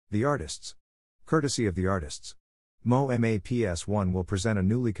The Artists. Courtesy of The Artists. MoMAPS1 will present a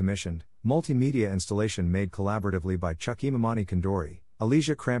newly commissioned, multimedia installation made collaboratively by Chuck Imamani Kandori,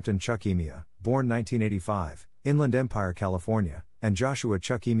 Alicia Crampton Chuckemia, born 1985, Inland Empire, California, and Joshua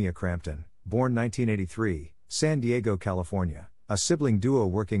Chuckemia Crampton, born 1983, San Diego, California, a sibling duo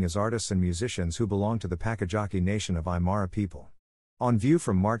working as artists and musicians who belong to the Pacajaki Nation of Aymara people. On view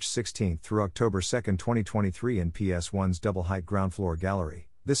from March 16 through October 2, 2023 in PS1's double-height ground floor gallery,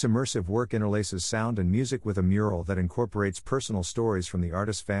 this immersive work interlaces sound and music with a mural that incorporates personal stories from the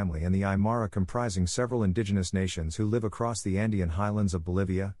artist family and the Aymara, comprising several indigenous nations who live across the Andean highlands of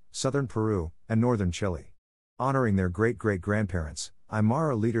Bolivia, southern Peru, and northern Chile. Honoring their great-great-grandparents,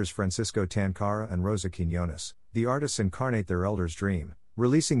 Aymara leaders Francisco Tancara and Rosa Quinones, the artists incarnate their elders' dream,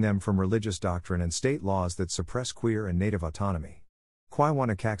 releasing them from religious doctrine and state laws that suppress queer and native autonomy.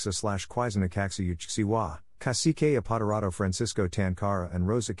 Kwaiwanakaxa/Kwaisanakaxa Cacique Apoderado Francisco Tancara and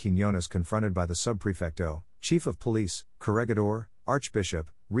Rosa Quinones, confronted by the subprefecto, chief of police, corregidor,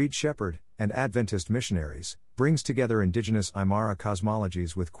 archbishop, reed shepherd, and Adventist missionaries, brings together indigenous Aymara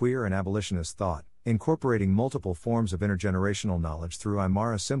cosmologies with queer and abolitionist thought, incorporating multiple forms of intergenerational knowledge through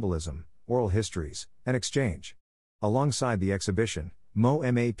Aymara symbolism, oral histories, and exchange. Alongside the exhibition,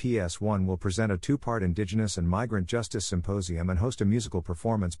 MoMAPS1 will present a two-part Indigenous and Migrant Justice Symposium and host a musical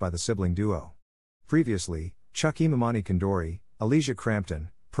performance by the sibling duo. Previously, Chuck Imamani Kandori, Alicia Crampton,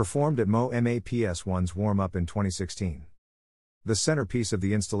 performed at MoMAPS1's warm-up in 2016. The centerpiece of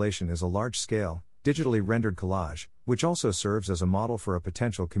the installation is a large-scale, digitally rendered collage, which also serves as a model for a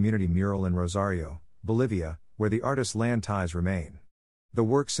potential community mural in Rosario, Bolivia, where the artist's land ties remain. The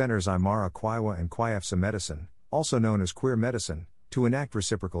work centers Aymara Kwaiwa and Kwaiefsa medicine, also known as queer medicine, to enact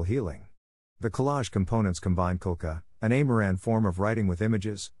reciprocal healing. The collage components combine kulka, an Aymaran form of writing, with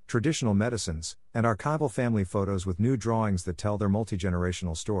images, traditional medicines, and archival family photos with new drawings that tell their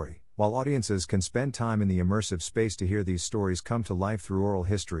multi-generational story, while audiences can spend time in the immersive space to hear these stories come to life through oral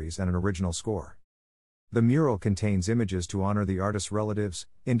histories and an original score. The mural contains images to honor the artist's relatives,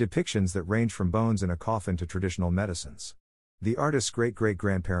 in depictions that range from bones in a coffin to traditional medicines. The artist's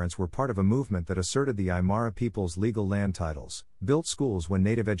great-great-grandparents were part of a movement that asserted the Aymara people's legal land titles, built schools when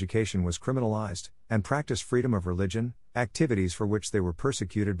native education was criminalized, and practiced freedom of religion, activities for which they were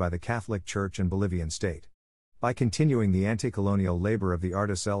persecuted by the Catholic Church and Bolivian state. By continuing the anti-colonial labor of the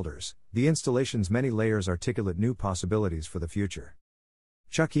artist's elders, the installation's many layers articulate new possibilities for the future.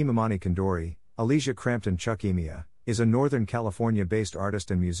 Chuck Imamani Kandori, Alicia Crampton Chuckemia, is a Northern California-based artist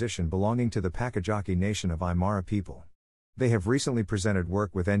and musician belonging to the Pacajaki Nation of Aymara people. They have recently presented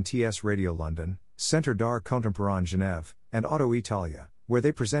work with NTS Radio London, Centre d'Art Contemporain Genève, and Auto Italia, where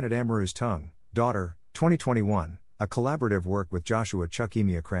they presented Amaru's Tongue, Daughter, 2021, a collaborative work with Joshua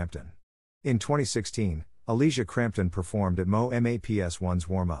Chuckemia Crampton. In 2016, Alicia Crampton performed at MoMAPS1's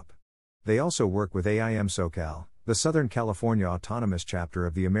warm-up. They also work with AIM SoCal, the Southern California autonomous chapter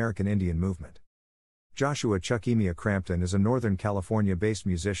of the American Indian Movement. Joshua Chuckemia Crampton is a Northern California-based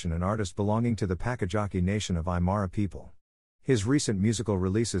musician and artist belonging to the Pacajaki Nation of Aymara people. His recent musical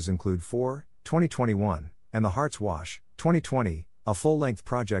releases include 4, 2021, and The Heart's Wash, 2020, a full-length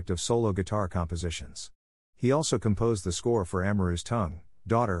project of solo guitar compositions. He also composed the score for Amaru's Tongue,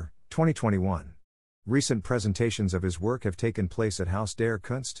 Daughter, 2021. Recent presentations of his work have taken place at Haus der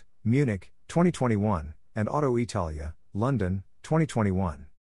Kunst, Munich, 2021, and Auto Italia, London, 2021.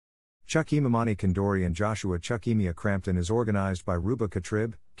 Chuck Imamani Kandori and Joshua Chuckemia Crampton is organized by Ruba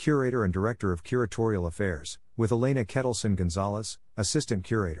Katrib, Curator and Director of Curatorial Affairs, with Elena Kettleson Gonzalez, Assistant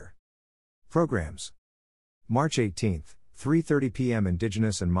Curator. Programs. March 18, 3:30 p.m.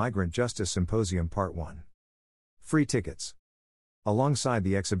 Indigenous and Migrant Justice Symposium Part 1. Free tickets. Alongside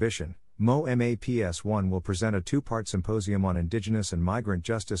the exhibition, MoMAPS1 will present a two-part symposium on Indigenous and Migrant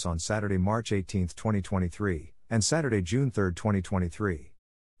Justice on Saturday, March 18, 2023, and Saturday, June 3, 2023.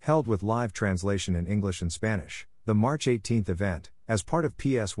 Held with live translation in English and Spanish, the March 18 event, as part of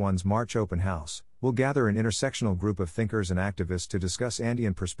PS1's March Open House, will gather an intersectional group of thinkers and activists to discuss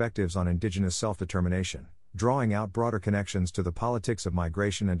Andean perspectives on indigenous self-determination, drawing out broader connections to the politics of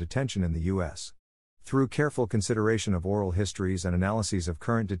migration and detention in the U.S. Through careful consideration of oral histories and analyses of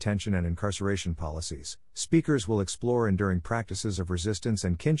current detention and incarceration policies, speakers will explore enduring practices of resistance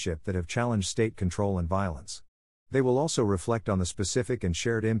and kinship that have challenged state control and violence. They will also reflect on the specific and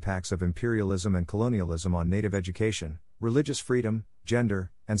shared impacts of imperialism and colonialism on Native education, religious freedom,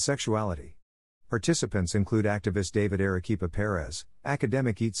 gender, and sexuality. Participants include activist David Arequipa Perez,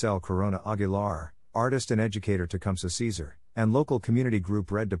 academic Itzel Corona Aguilar, artist and educator Tecumseh Caesar, and local community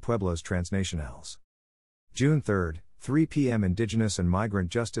group Red de Pueblos Transnacionales. June 3, 3 p.m. Indigenous and Migrant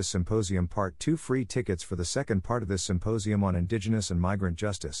Justice Symposium Part 2. Free tickets for the second part of this symposium on Indigenous and Migrant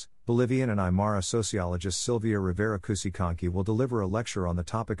Justice. Bolivian and Aymara sociologist Silvia Rivera Cusicanqui will deliver a lecture on the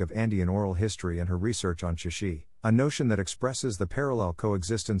topic of Andean oral history and her research on Chichi, a notion that expresses the parallel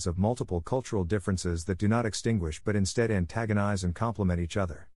coexistence of multiple cultural differences that do not extinguish but instead antagonize and complement each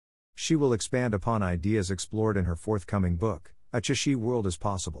other. She will expand upon ideas explored in her forthcoming book, A Chichi World is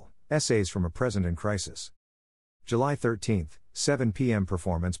Possible, Essays from a Present in Crisis. July 13, 7 p.m.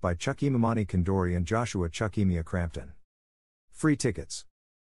 Performance by Chuckymamani Kandori and Joshua Chuckymia Crampton. Free tickets.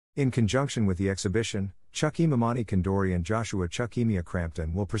 In conjunction with the exhibition, Chuckymamani Kandori and Joshua Chuckymia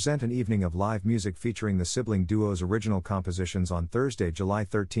Crampton will present an evening of live music featuring the sibling duo's original compositions on Thursday, July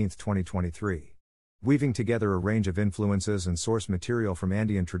 13, 2023. Weaving together a range of influences and source material from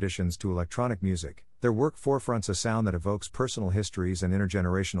Andean traditions to electronic music, their work forefronts a sound that evokes personal histories and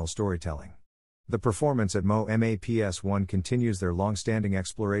intergenerational storytelling. The performance at MOMAPS1 continues their long-standing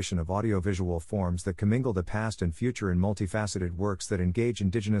exploration of audiovisual forms that commingle the past and future in multifaceted works that engage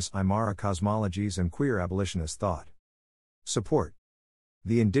indigenous Aymara cosmologies and queer abolitionist thought. Support.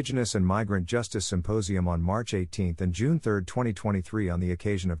 The Indigenous and Migrant Justice Symposium on March 18 and June 3, 2023 on the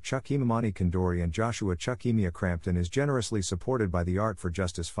occasion of Chuckymamani Kandori and Joshua Chuckymia Crampton is generously supported by the Art for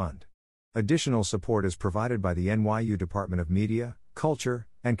Justice Fund. Additional support is provided by the NYU Department of Media, Culture,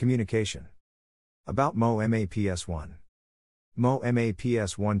 and Communication. About MOMAPS1.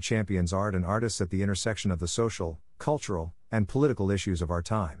 MOMAPS1 champions art and artists at the intersection of the social, cultural, and political issues of our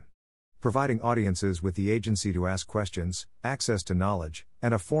time. Providing audiences with the agency to ask questions, access to knowledge,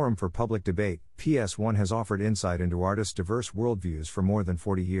 and a forum for public debate, PS1 has offered insight into artists' diverse worldviews for more than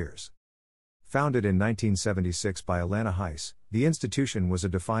 40 years. Founded in 1976 by Alana Heiss, the institution was a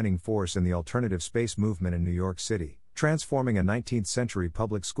defining force in the alternative space movement in New York City, transforming a 19th-century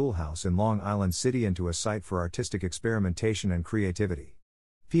public schoolhouse in Long Island City into a site for artistic experimentation and creativity.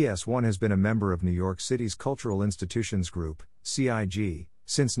 PS1 has been a member of New York City's Cultural Institutions Group, CIG,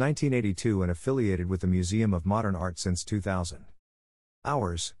 since 1982 and affiliated with the Museum of Modern Art since 2000.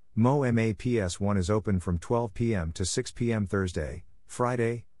 Hours: MOMAPS1 is open from 12 p.m. to 6 p.m. Thursday,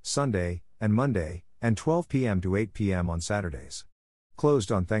 Friday, Sunday, and Monday, and 12 p.m. to 8 p.m. on Saturdays.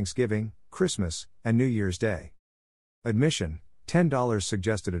 Closed on Thanksgiving, Christmas, and New Year's Day. Admission: $10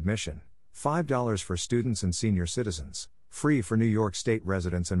 suggested admission, $5 for students and senior citizens, free for New York State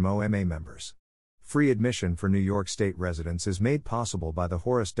residents and MOMA members. Free admission for New York State residents is made possible by the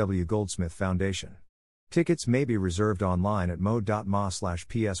Horace W. Goldsmith Foundation. Tickets may be reserved online at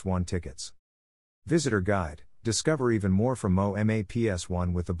mo.ma/ps1tickets. Visitor Guide: discover even more from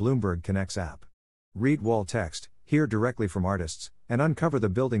MOMAPS1 with the Bloomberg Connects app. Read wall text, hear directly from artists, and uncover the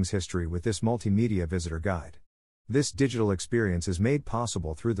building's history with this multimedia visitor guide. This digital experience is made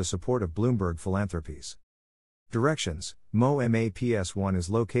possible through the support of Bloomberg Philanthropies. Directions: MOMAPS1 is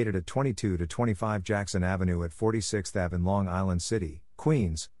located at 22 to 25 Jackson Avenue at 46th Ave in Long Island City,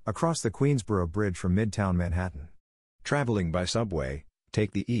 Queens, across the Queensboro Bridge from Midtown Manhattan. Traveling by subway,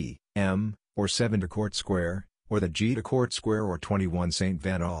 take the E, M, or 7 to Court Square, or the G to Court Square or 21 St.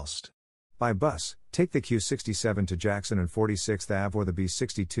 Van Alst. By bus, take the Q67 to Jackson and 46th Ave or the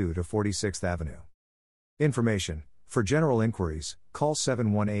B62 to 46th Avenue. Information: for general inquiries, call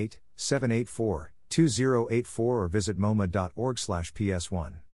 718-784-2084 or visit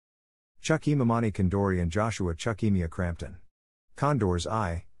moma.org/ps1. Chuckymamani Kandori and Joshua Chuckymia Crampton. Condor's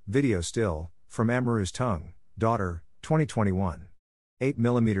Eye, video still, from Amaru's Tongue, Daughter, 2021.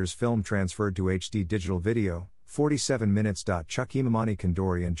 8mm film transferred to HD digital video, 47 minutes. Chuckymamani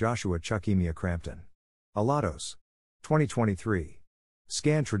Kandori and Joshua Chuckymia Crampton. Alados. 2023.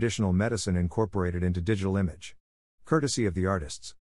 Scan traditional medicine incorporated into digital image. Courtesy of the artists.